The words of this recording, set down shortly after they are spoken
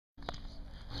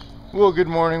Well, good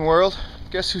morning, world.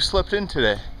 Guess who slept in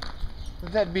today?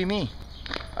 That'd be me.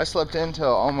 I slept in till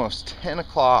almost 10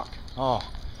 o'clock. Oh,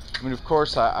 I mean, of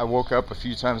course, I woke up a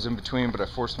few times in between, but I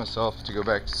forced myself to go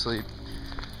back to sleep.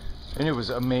 And it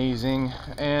was amazing.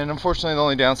 And unfortunately, the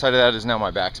only downside of that is now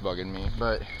my back's bugging me.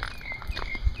 But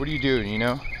what do you do, you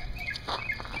know?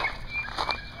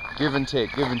 Give and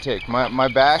take, give and take. My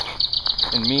back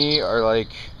and me are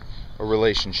like a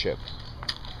relationship.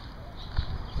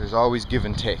 There's always give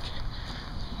and take.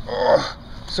 Oh,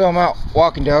 so I'm out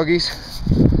walking doggies.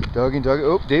 Doggy.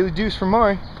 Oh, daily deuce from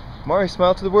Mari. Mari,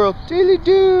 smile to the world. Daily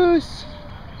deuce.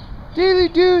 Daily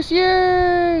deuce,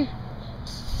 yay!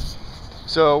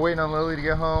 So waiting on Lily to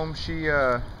get home. She's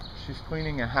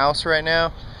cleaning a house right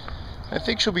now. I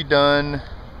think she'll be done.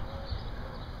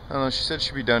 I don't know, she said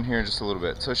she'd be done here in just a little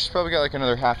bit. So she's probably got like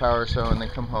another half hour or so and then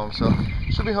come home. So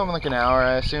she'll be home in like an hour,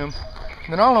 I assume.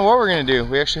 And then I don't know what we're gonna do.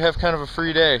 We actually have kind of a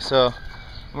free day, so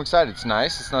I'm excited. It's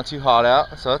nice, it's not too hot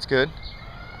out, so that's good.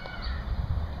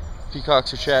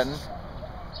 Peacocks are chatting,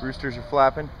 roosters are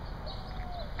flapping.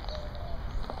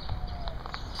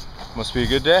 Must be a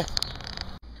good day.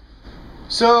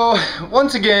 So,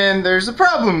 once again, there's a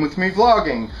problem with me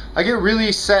vlogging. I get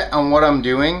really set on what I'm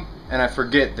doing, and I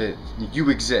forget that you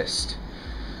exist.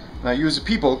 Now, you as a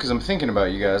people, because I'm thinking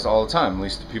about you guys all the time, at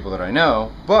least the people that I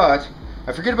know, but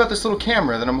I forget about this little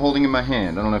camera that I'm holding in my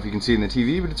hand. I don't know if you can see it in the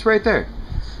TV, but it's right there.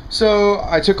 So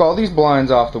I took all these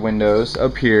blinds off the windows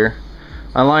up here.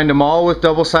 I lined them all with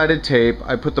double-sided tape.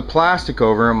 I put the plastic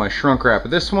over them. I shrunk wrapped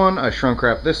this one. I shrunk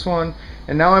wrapped this one.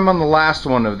 And now I'm on the last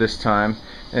one of this time.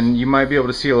 And you might be able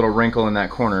to see a little wrinkle in that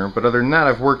corner. But other than that,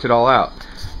 I've worked it all out.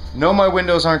 No, my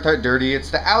windows aren't that dirty. It's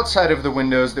the outside of the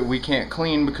windows that we can't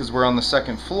clean because we're on the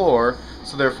second floor.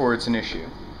 So therefore, it's an issue.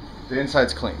 The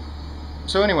inside's clean.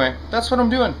 So anyway, that's what I'm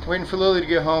doing. Waiting for Lily to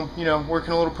get home, you know,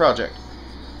 working a little project.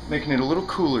 Making it a little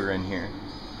cooler in here.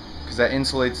 Because that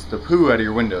insulates the poo out of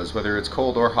your windows, whether it's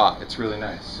cold or hot. It's really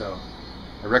nice, so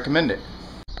I recommend it.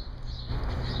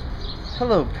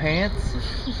 Hello, Pants.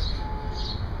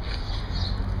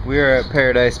 We are at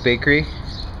Paradise Bakery.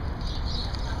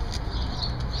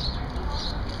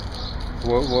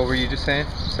 What were you just saying?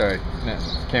 Sorry, no,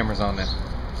 camera's on now.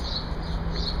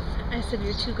 I said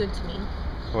you're too good to me.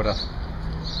 What else?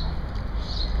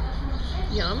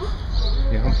 Yum.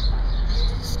 Yum.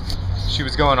 She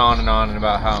was going on and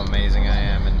about how amazing I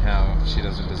am and how she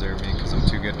doesn't deserve me because I'm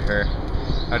too good to her.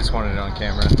 I just wanted it on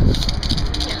camera.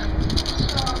 Yeah.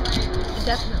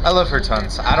 Definitely. I love her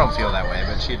tons. I don't feel that way,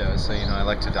 but she does, so you know, I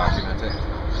like to document it.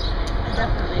 I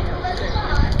definitely don't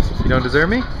deserve you. You don't deserve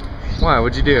me? Why?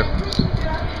 What'd you do? I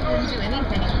didn't do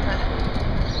anything,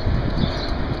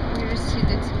 but you're just too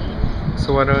good to me.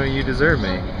 So why don't you deserve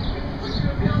me?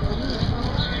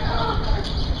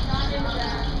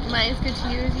 Am I as good to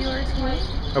you as you are to me?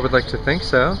 I would like to think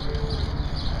so.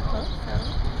 Hope so.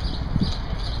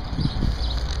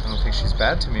 I don't think she's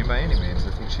bad to me by any means.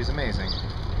 I think she's amazing.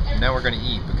 And now we're gonna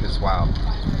eat because wow.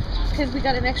 Because we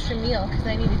got an extra meal because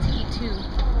I needed to eat too.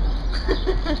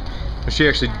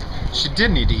 She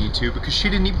did need to eat too because she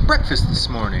didn't eat breakfast this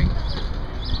morning.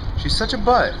 She's such a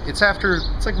butt. It's like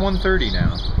 1:30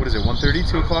 now. What is it, 1:30,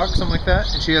 2 o'clock, something like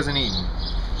that? And she hasn't eaten.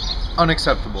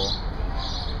 Unacceptable.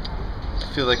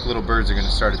 I feel like little birds are going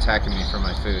to start attacking me for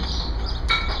my food.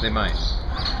 They might.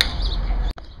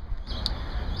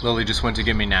 Lily just went to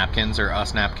get me napkins, or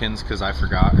us napkins, because I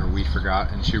forgot, or we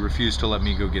forgot, and she refused to let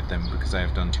me go get them because I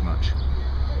have done too much.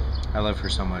 I love her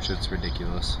so much, it's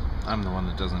ridiculous. I'm the one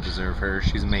that doesn't deserve her.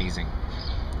 She's amazing.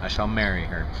 I shall marry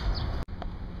her.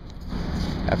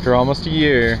 After almost a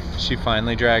year, she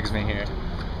finally drags me here.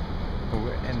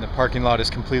 And the parking lot is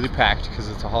completely packed because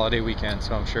it's a holiday weekend,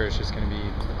 so I'm sure it's just going to be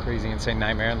a crazy, insane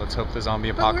nightmare. And let's hope the zombie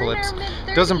apocalypse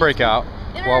doesn't break out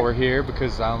while we're here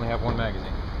because I only have one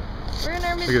magazine. We're in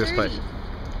our mid-30s. Look at this place.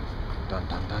 Dun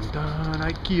dun dun dun,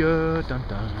 IKEA, dun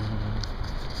dun.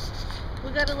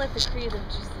 We gotta let the creative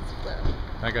juices flow.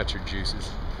 I got your juices.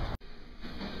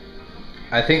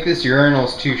 I think this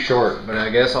urinal's too short, but I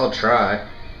guess I'll try.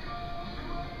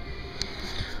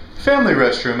 Family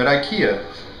restroom at IKEA.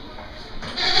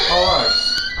 All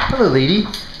ours. Hello, lady.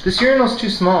 This urinal's too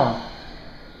small.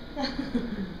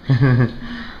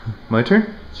 My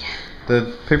turn? Yeah.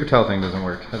 The paper towel thing doesn't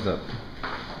work. Heads up.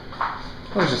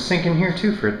 Oh, there's a sink in here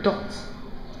too for adults.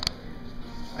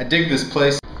 I dig this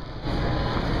place.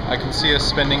 I can see us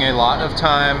spending a lot of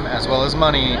time as well as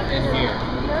money in here.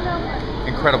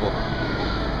 Incredible.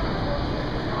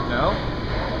 No?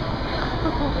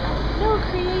 No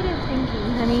creative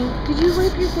thinking, honey. Did you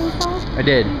wipe your face off? I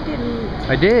did. You didn't.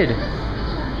 I did.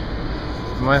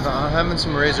 I'm having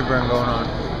some razor burn going on.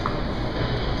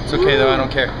 It's okay though, I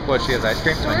don't care. What, she has ice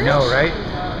cream? I know, right?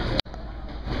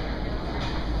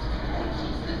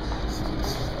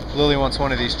 Lily wants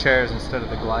one of these chairs instead of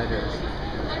the glider.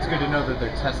 It's good to know that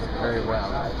they're tested very well.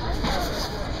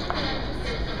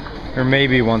 Or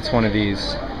maybe wants one of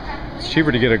these. It's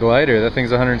cheaper to get a glider. That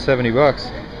thing's 170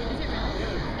 bucks.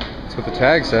 That's what the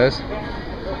tag says.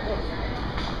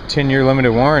 10-year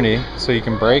limited warranty, so you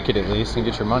can break it at least and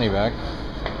get your money back.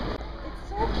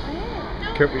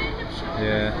 It's so big.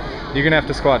 Yeah, you're gonna have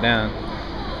to squat down.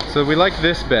 So we like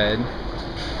this bed.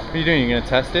 What are you doing? You gonna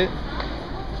test it?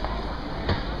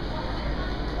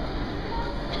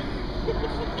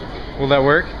 Will that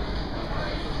work?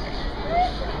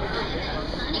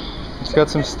 It's got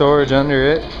some storage under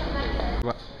it.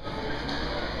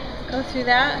 Go through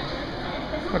that?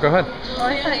 Oh, go ahead. Oh,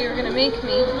 I thought you were gonna make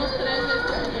me.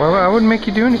 Well, I wouldn't make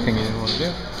you do anything you didn't want to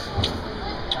do.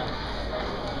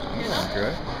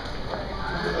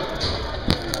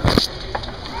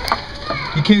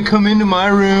 You can't come into my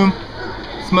room.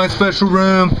 It's my special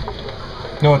room.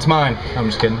 No, it's mine. I'm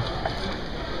just kidding.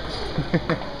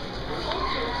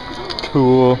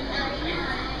 Cool.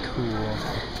 Cool.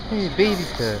 Hey, baby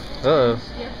stuff. Uh-oh.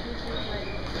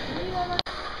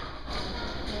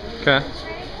 Okay.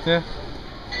 Yeah.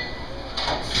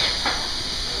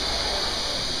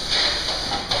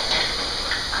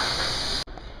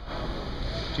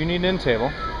 Do you need an end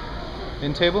table?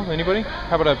 End table? Anybody?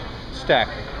 How about a stack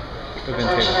of end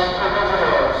tables?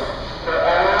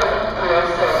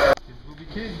 Kids will be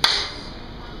kids.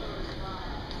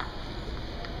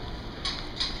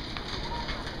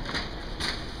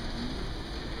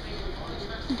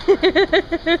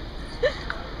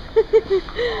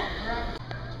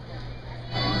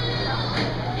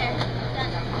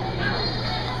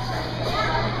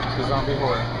 The zombie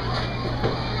horror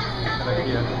at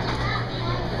IKEA.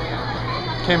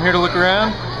 Came here to look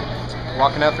around,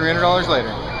 walking out $300 later.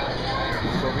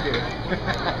 That's what we do.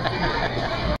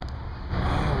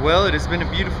 Well, it has been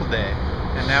a beautiful day,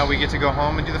 and now we get to go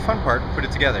home and do the fun part, put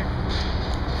it together.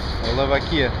 I love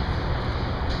IKEA.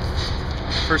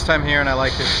 First time here and I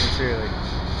like it sincerely.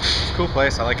 It's a cool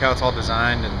place. I like how it's all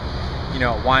designed and, you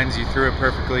know, it winds you through it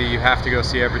perfectly. You have to go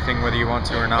see everything whether you want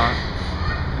to or not.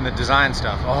 And the design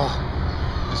stuff, oh,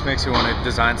 just makes you want to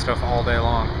design stuff all day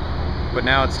long. But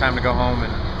now it's time to go home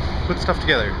and put stuff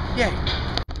together. Yay!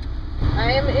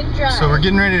 I am in drive. So we're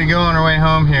getting ready to go on our way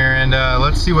home here, and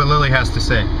let's see what Lily has to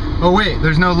say. Oh wait,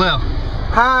 there's no Lil.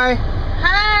 Hi!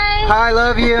 Hi! Hi,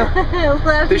 love you!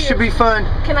 Love This you. should be fun.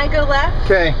 Can I go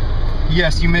left? Okay.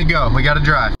 Yes, you may go. We gotta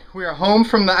drive. We are home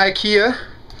from the IKEA.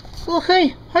 Well,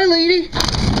 hey. Hi, lady.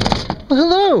 Well,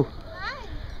 hello. Hi.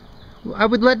 I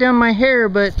would let down my hair,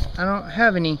 but I don't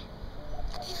have any. You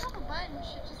have a bunch.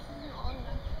 It just isn't long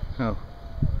enough. Oh.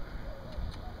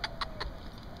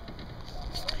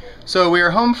 So we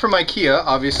are home from IKEA,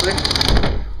 obviously.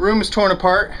 Room is torn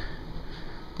apart.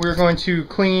 We're going to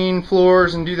clean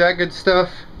floors and do that good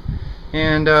stuff.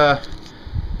 And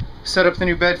set up the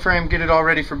new bed frame, get it all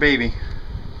ready for baby.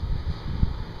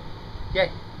 Yay.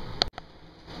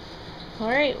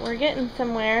 Alright, we're getting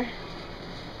somewhere.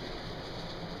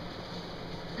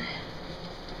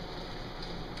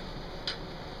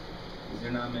 These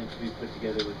are not meant to be put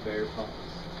together with bare paws.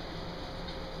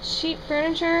 Cheap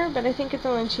furniture, but I think it's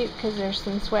only cheap because there's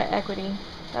some sweat equity.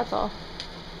 That's all.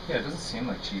 Yeah, it doesn't seem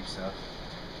like cheap stuff.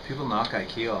 People knock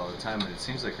IKEA all the time, but it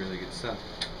seems like really good stuff.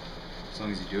 As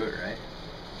long as you do it right.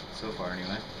 So far,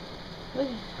 anyway. Look.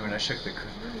 I mean, I shook the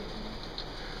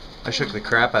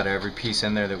crap out of every piece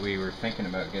in there that we were thinking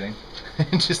about getting,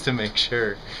 just to make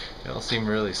sure. It all seemed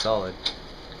really solid.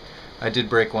 I did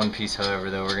break one piece, however,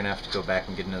 though. We're gonna have to go back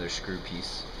and get another screw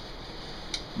piece.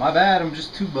 My bad, I'm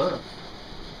just too buff.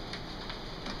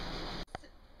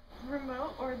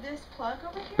 Remote or this plug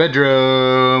over here?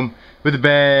 Bedroom with a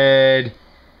bed.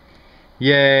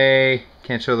 Yay!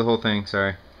 Can't show the whole thing,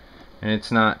 sorry. And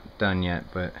it's not done yet,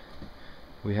 but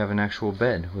we have an actual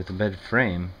bed with a bed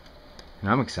frame. And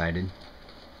I'm excited.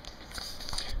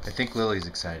 I think Lily's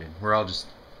excited. We're all just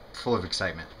full of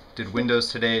excitement. Did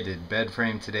windows today, did bed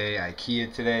frame today,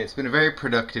 IKEA today. It's been a very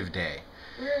productive day.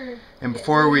 And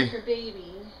before we... for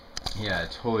baby. Yeah,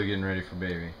 totally getting ready for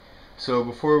baby. So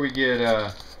before we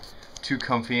get too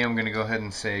comfy, I'm going to go ahead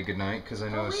and say goodnight, because I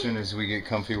know as soon as we get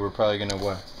comfy, we're probably going to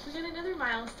what? We got another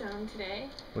milestone today.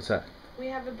 What's that? We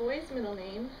have a boy's middle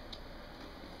name.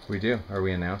 We do. Are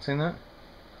we announcing that?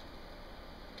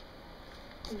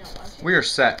 You don't want to? We are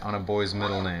set on a boy's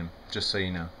middle name, just so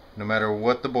you know. No matter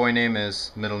what the boy name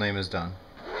is, middle name is done.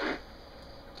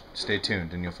 Stay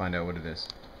tuned and you'll find out what it is.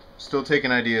 Still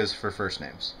taking ideas for first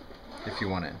names, if you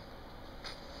want in.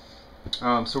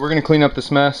 So we're going to clean up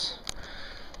this mess.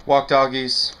 walk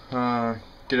doggies,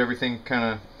 get everything kind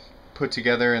of put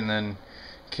together, and then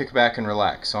kick back and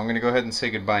relax. So I'm going to go ahead and say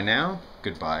goodbye now.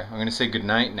 Goodbye. I'm going to say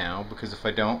goodnight now, because if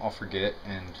I don't, I'll forget,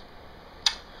 and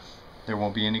there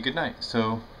won't be any good night.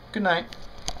 So, good night.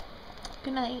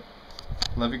 Good night.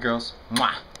 Love you, girls.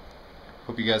 Mwah!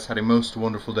 Hope you guys had a most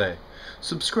wonderful day.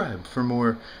 Subscribe for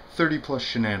more 30+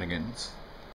 shenanigans.